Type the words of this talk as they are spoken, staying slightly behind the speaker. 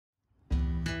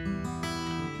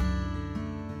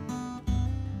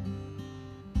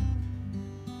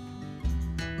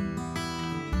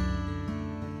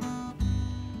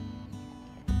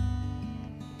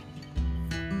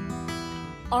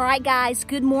All right, guys,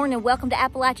 good morning. Welcome to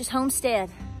Appalachia's Homestead.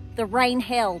 The rain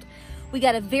held. We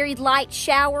got a very light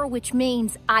shower, which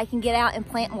means I can get out and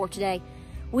plant more today.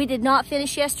 We did not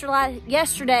finish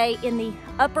yesterday in the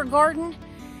upper garden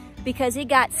because it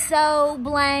got so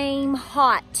blame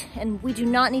hot, and we do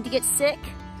not need to get sick.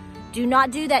 Do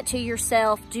not do that to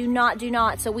yourself. Do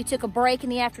not. So we took a break in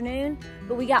the afternoon,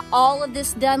 but we got all of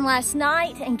this done last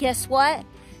night, and guess what?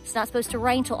 It's not supposed to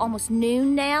rain till almost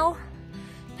noon now.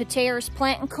 Patara's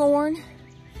planting corn.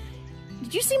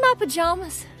 Did you see my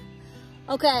pajamas?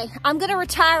 Okay, I'm gonna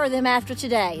retire them after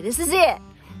today. This is it.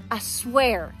 I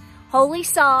swear, holy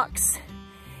socks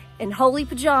and holy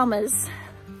pajamas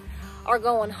are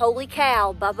going holy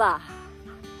cow, bye-bye.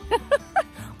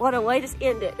 What a way to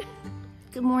end it.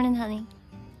 Good morning, honey.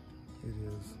 It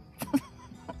is.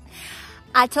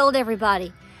 I told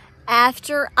everybody,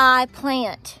 after I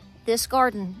plant this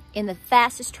garden in the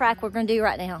fastest track we're gonna do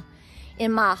right now,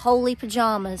 in my holy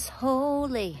pajamas, I'm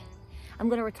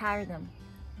gonna retire them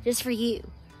just for you.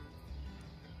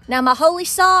 Now my holy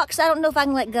socks, I don't know if I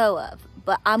can let go of,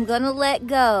 but I'm gonna let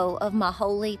go of my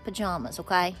holy pajamas,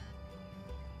 okay?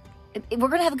 We're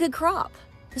gonna have a good crop.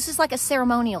 This is like a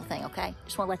ceremonial thing, okay?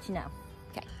 Just wanna let you know.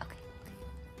 Okay.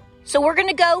 So we're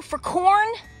gonna go for corn,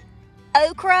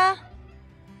 okra,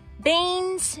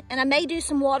 beans, and I may do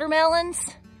some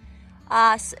watermelons.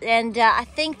 I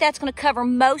think that's gonna cover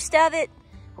most of it.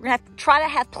 We're gonna have to try to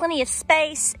have plenty of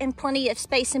space and plenty of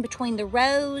space in between the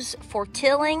rows for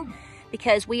tilling,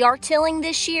 because we are tilling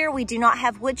this year. We do not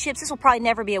have wood chips. This will probably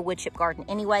never be a wood chip garden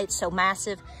anyway, it's so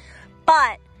massive.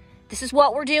 But this is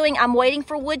what we're doing. I'm waiting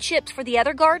for wood chips for the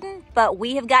other garden, but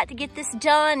we have got to get this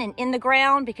done and in the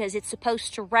ground because it's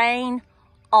supposed to rain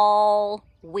all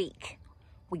week.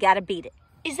 We gotta beat it.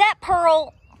 Is that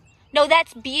Pearl? No,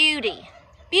 that's Beauty.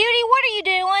 Beauty, what are you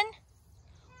doing?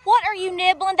 What are you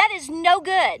nibbling? That is no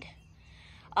good.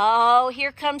 Oh,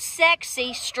 here comes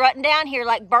Sexy strutting down here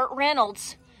like Burt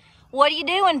Reynolds. What are you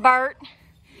doing, Burt?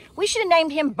 We should have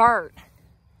named him Burt.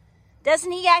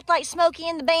 Doesn't he act like Smokey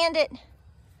and the Bandit?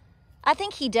 I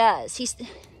think he does.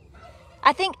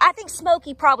 I think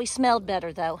Smokey probably smelled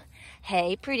better though.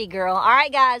 Hey, pretty girl. All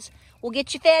right, guys, we'll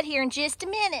get you fed here in just a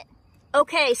minute.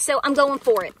 Okay, so I'm going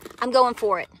for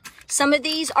it. Some of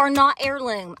these are not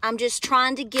heirloom. I'm just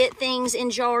trying to get things in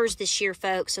jars this year,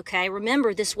 folks, okay?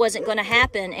 Remember, this wasn't gonna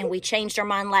happen and we changed our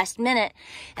mind last minute,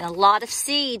 and a lot of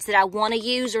seeds that I wanna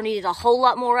use or needed a whole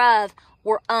lot more of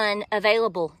were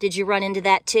unavailable. Did you run into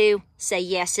that too? Say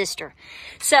yes, sister.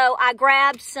 So I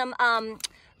grabbed some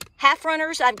half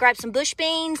runners. I've grabbed some bush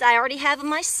beans. I already have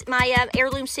my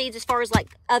heirloom seeds as far as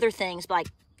like other things like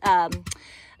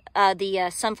the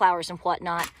sunflowers and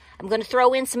whatnot. I'm going to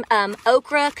throw in some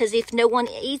okra because if no one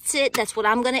eats it, that's what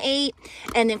I'm going to eat.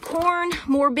 And then corn,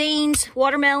 more beans,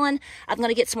 watermelon. I'm going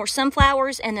to get some more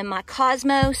sunflowers, and then my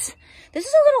cosmos. This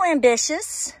is a little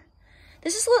ambitious.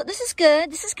 This is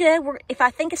good. If I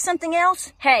think of something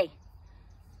else, hey,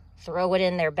 throw it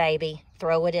in there, baby.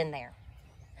 Throw it in there.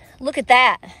 Look at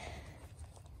that.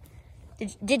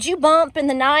 Did you bump in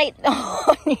the night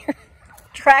on your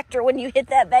tractor when you hit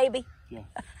that baby? Yeah,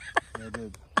 I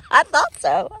did. I thought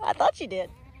so. I thought you did.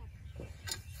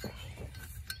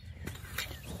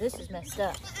 This is messed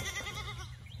up.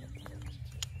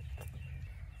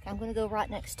 I'm going to go right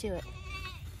next to it.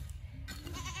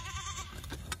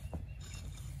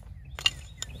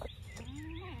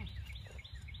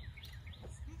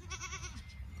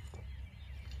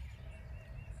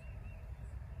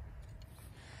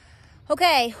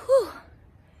 Okay, whew.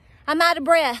 I'm out of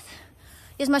breath.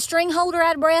 Is my string holder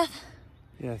out of breath?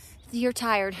 Yes. You're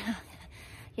tired.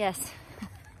 Yes.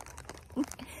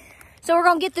 So we're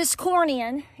gonna get this corn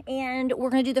in, and we're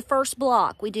gonna do the first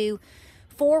block. We do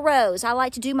 4 rows. I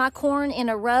like to do my corn in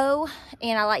a row,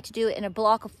 and I like to do it in a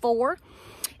block of 4.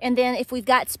 And then if we've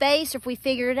got space, or if we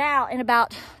figure it out in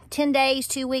about 10 days,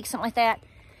 2 weeks, something like that,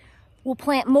 we'll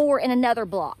plant more in another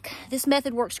block. This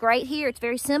method works great here. It's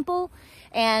very simple,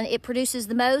 and it produces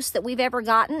the most that we've ever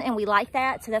gotten, and we like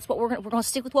that. So that's what we're gonna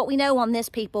stick with what we know on this,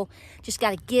 people. Just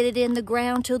gotta get it in the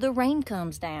ground till the rain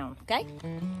comes down, okay?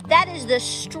 That is the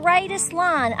straightest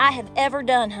line I have ever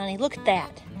done, honey. Look at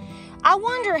that. I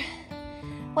wonder,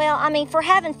 well, I mean, for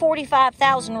having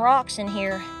 45,000 rocks in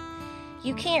here,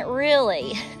 you can't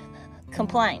really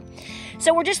complain.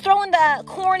 So we're just throwing the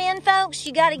corn in, folks.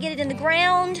 You gotta get it in the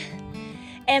ground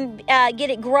and get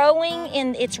it growing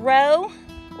in its row.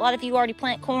 A lot of you already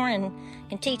plant corn and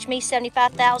can teach me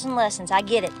 75,000 lessons. I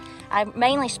get it. I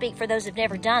mainly speak for those who've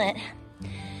never done it.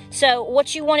 So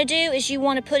what you want to do is you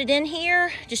want to put it in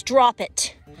here, just drop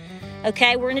it.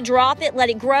 Okay, we're going to drop it, let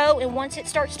it grow, and once it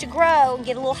starts to grow and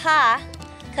get a little high,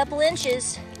 a couple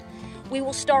inches, we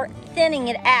will start thinning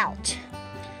it out,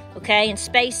 okay, and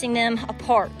spacing them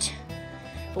apart.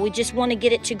 But we just want to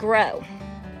get it to grow.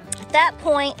 At that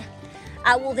point,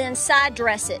 I will then side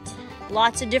dress it.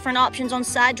 Lots of different options on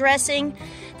side dressing.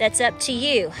 That's up to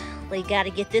you. We got to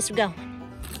get this going.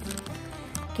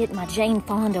 Get my Jane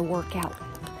Fonda workout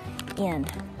in.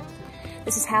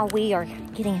 This is how we are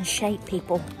getting in shape,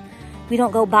 people. We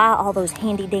don't go buy all those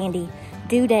handy dandy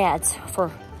doodads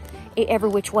for every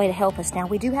which way to help us. Now,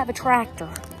 we do have a tractor,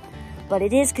 but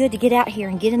it is good to get out here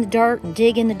and get in the dirt and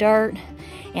dig in the dirt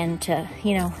and to,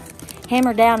 you know,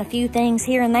 hammer down a few things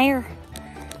here and there.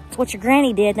 That's what your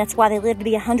granny did, and that's why they lived to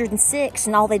be 106,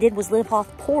 and all they did was live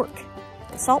off pork,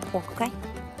 salt pork, okay?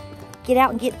 Get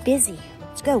out and get busy.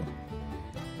 Let's go.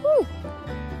 Woo.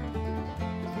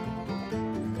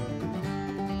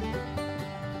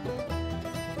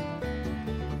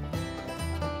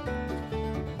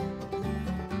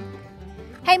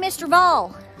 Hey, Mr.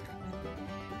 Ball,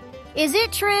 is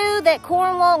it true that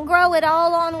corn won't grow at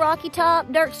all on Rocky Top?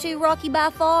 Dirt's too rocky by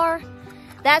far.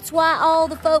 That's why all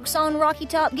the folks on Rocky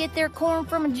Top get their corn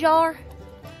from a jar.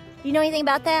 You know anything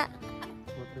about that?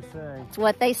 What they say. It's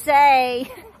what they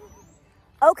say.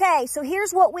 Okay, so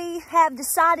here's what we have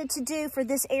decided to do for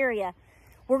this area.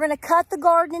 We're gonna cut the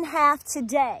garden in half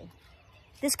today.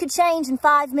 This could change in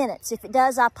 5 minutes. If it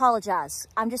does, I apologize.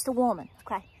 I'm just a woman,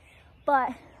 okay?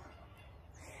 But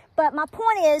my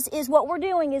point is what we're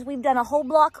doing is we've done a whole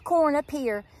block of corn up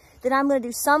here. Then I'm gonna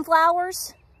do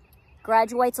sunflowers,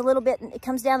 graduates a little bit, and it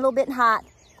comes down a little bit in height.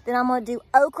 Then I'm gonna do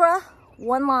okra,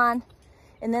 one line,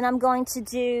 and then I'm going to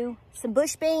do some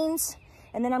bush beans,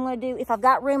 and then I'm gonna do, if I've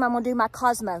got room, I'm gonna do my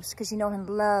cosmos, because you know I'm in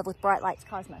love with Bright Lights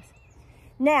Cosmos.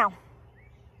 Now,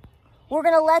 we're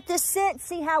gonna let this sit,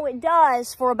 see how it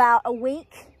does for about a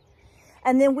week,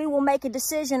 and then we will make a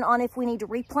decision on if we need to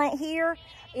replant here.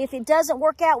 If it doesn't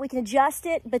work out, we can adjust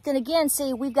it, but then again,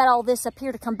 see, we've got all this up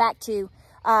here to come back to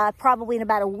probably in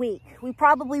about a week. We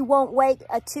probably won't wait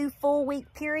a 2 full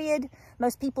week period.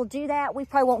 Most people do that. We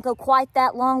probably won't go quite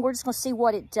that long. We're just gonna see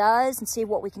what it does and see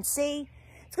what we can see.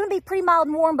 It's gonna be pretty mild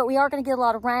and warm, but we are gonna get a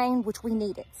lot of rain, which we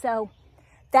need it. So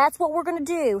that's what we're gonna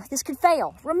do. This could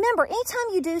fail. Remember,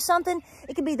 anytime you do something,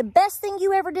 it could be the best thing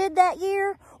you ever did that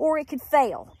year, or it could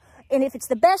fail. And if it's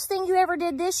the best thing you ever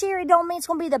did this year, it don't mean it's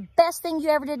gonna be the best thing you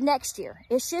ever did next year.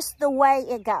 It's just the way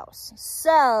it goes.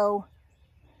 So,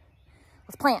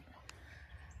 let's plant.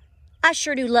 I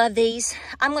sure do love these.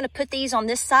 I'm gonna put these on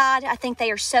this side. I think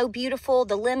they are so beautiful.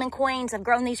 The lemon queens, I've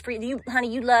grown these for you.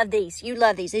 Honey, you love these. You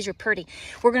love these. These are pretty.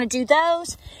 We're gonna do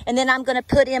those. And then I'm gonna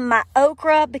put in my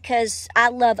okra because I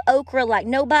love okra like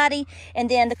nobody. And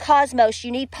then the cosmos,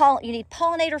 you need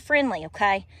pollinator friendly,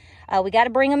 okay? We got to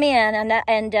bring them in,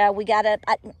 and we got to,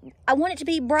 I want it to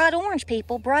be bright orange,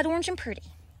 people, bright orange and pretty.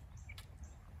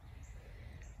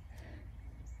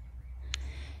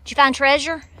 Did you find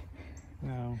treasure?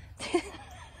 No.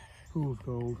 Fool's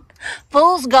gold.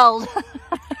 Fool's gold.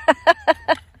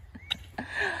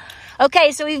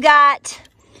 Okay, so we've got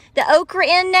the okra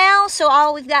in now, so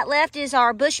all we've got left is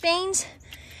our bush beans.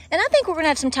 And I think we're going to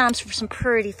have some times for some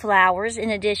pretty flowers in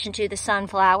addition to the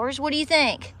sunflowers. What do you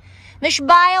think? Mr.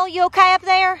 Bile, you okay up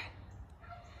there?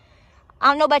 I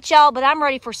don't know about y'all, but I'm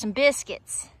ready for some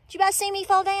biscuits. Did you guys see me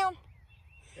fall down?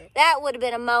 Yep. That would have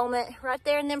been a moment right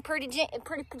there in them pretty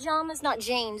pajamas. Not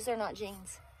jeans, they're not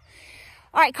jeans.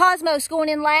 All right, Cosmos going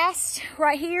in last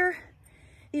right here.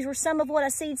 These were some of what I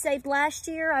seed saved last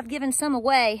year. I've given some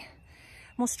away.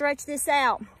 I'm gonna stretch this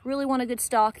out. Really want a good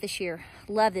stock this year.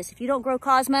 Love this. If you don't grow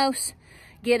Cosmos,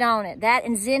 get on it. That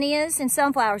and zinnias and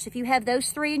sunflowers. If you have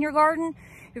those 3 in your garden,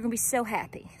 you're gonna be so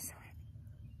happy.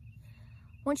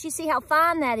 Once you see how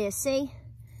fine that is, see?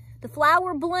 The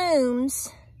flower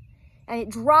blooms and it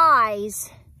dries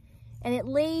and it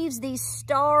leaves these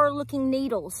star-looking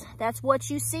needles. That's what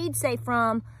you seed save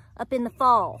from up in the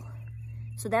fall.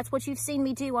 So that's what you've seen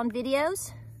me do on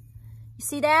videos. You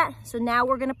see that? So now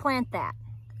we're gonna plant that.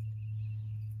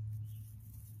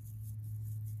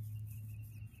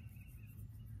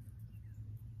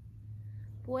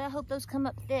 Boy, I hope those come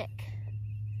up thick.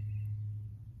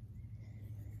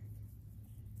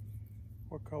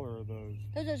 What color are those?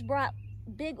 Those are those bright,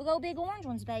 big orange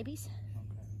ones, babies.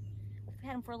 Okay. We've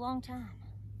had them for a long time.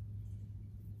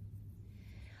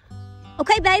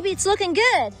 Okay, baby, it's looking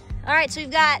good. All right, so we've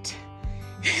got,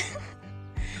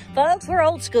 folks, we're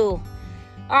old school.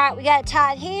 All right, we got it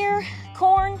tied here,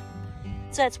 corn.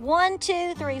 So that's 1,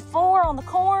 2, 3, 4 on the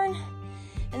corn.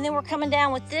 And then we're coming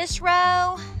down with this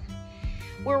row.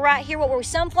 We're right here, what were we,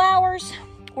 sunflowers?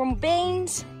 We're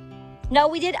beans. No,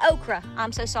 we did okra.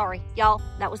 I'm so sorry, y'all.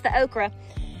 That was the okra.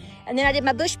 And then I did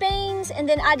my bush beans, and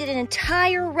then I did an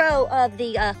entire row of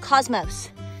the Cosmos.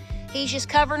 He's just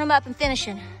covering them up and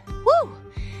finishing. Woo!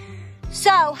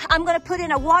 So I'm gonna put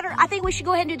in I think we should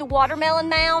go ahead and do the watermelon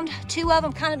mound, 2 of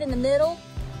them kind of in the middle.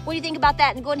 What do you think about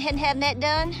that? And go ahead and have that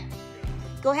done?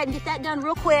 Go ahead and get that done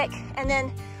real quick, and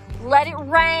then let it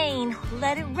rain,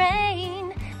 let it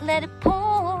rain, let it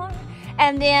pour.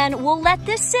 And then we'll let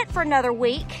this sit for another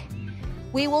week.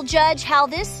 We will judge how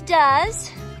this does,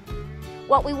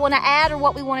 what we want to add or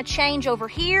what we want to change over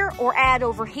here or add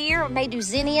over here. I may do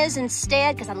zinnias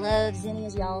instead because I love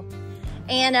zinnias, y'all.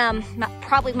 And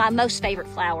probably my most favorite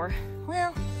flower.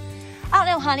 Well, I don't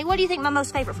know, honey. What do you think my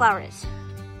most favorite flower is?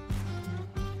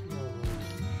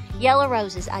 Yellow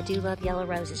roses. I do love yellow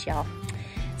roses, y'all.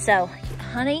 So,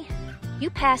 honey, you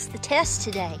passed the test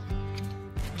today.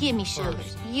 Give me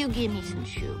sugars. You give me some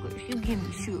sugars. You give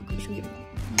me sugars.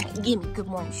 Give me good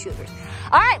morning sugars.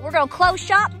 All right, we're gonna close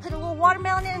shop, put a little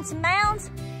watermelon in and some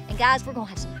mounds. And guys, we're gonna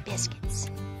have some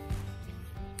biscuits.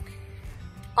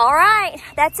 All right,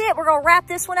 that's it. We're gonna wrap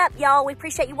this one up, y'all. We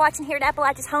appreciate you watching here at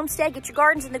Appalachia's Homestead. Get your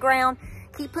gardens in the ground.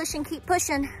 Keep pushing, keep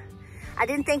pushing. I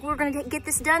didn't think we were gonna get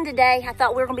this done today. I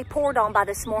thought we were gonna be poured on by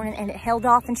this morning, and it held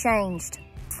off and changed.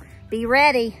 Be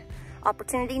ready.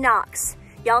 Opportunity knocks.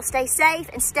 Y'all stay safe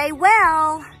and stay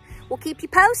well. We'll keep you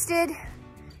posted.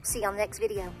 See you on the next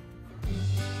video.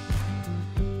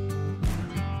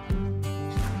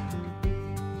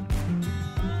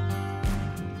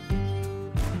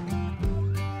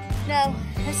 No,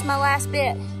 this is my last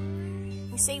bit.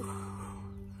 You see,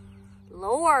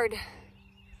 Lord,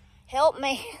 help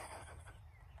me.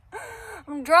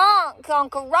 I'm drunk on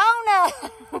Corona.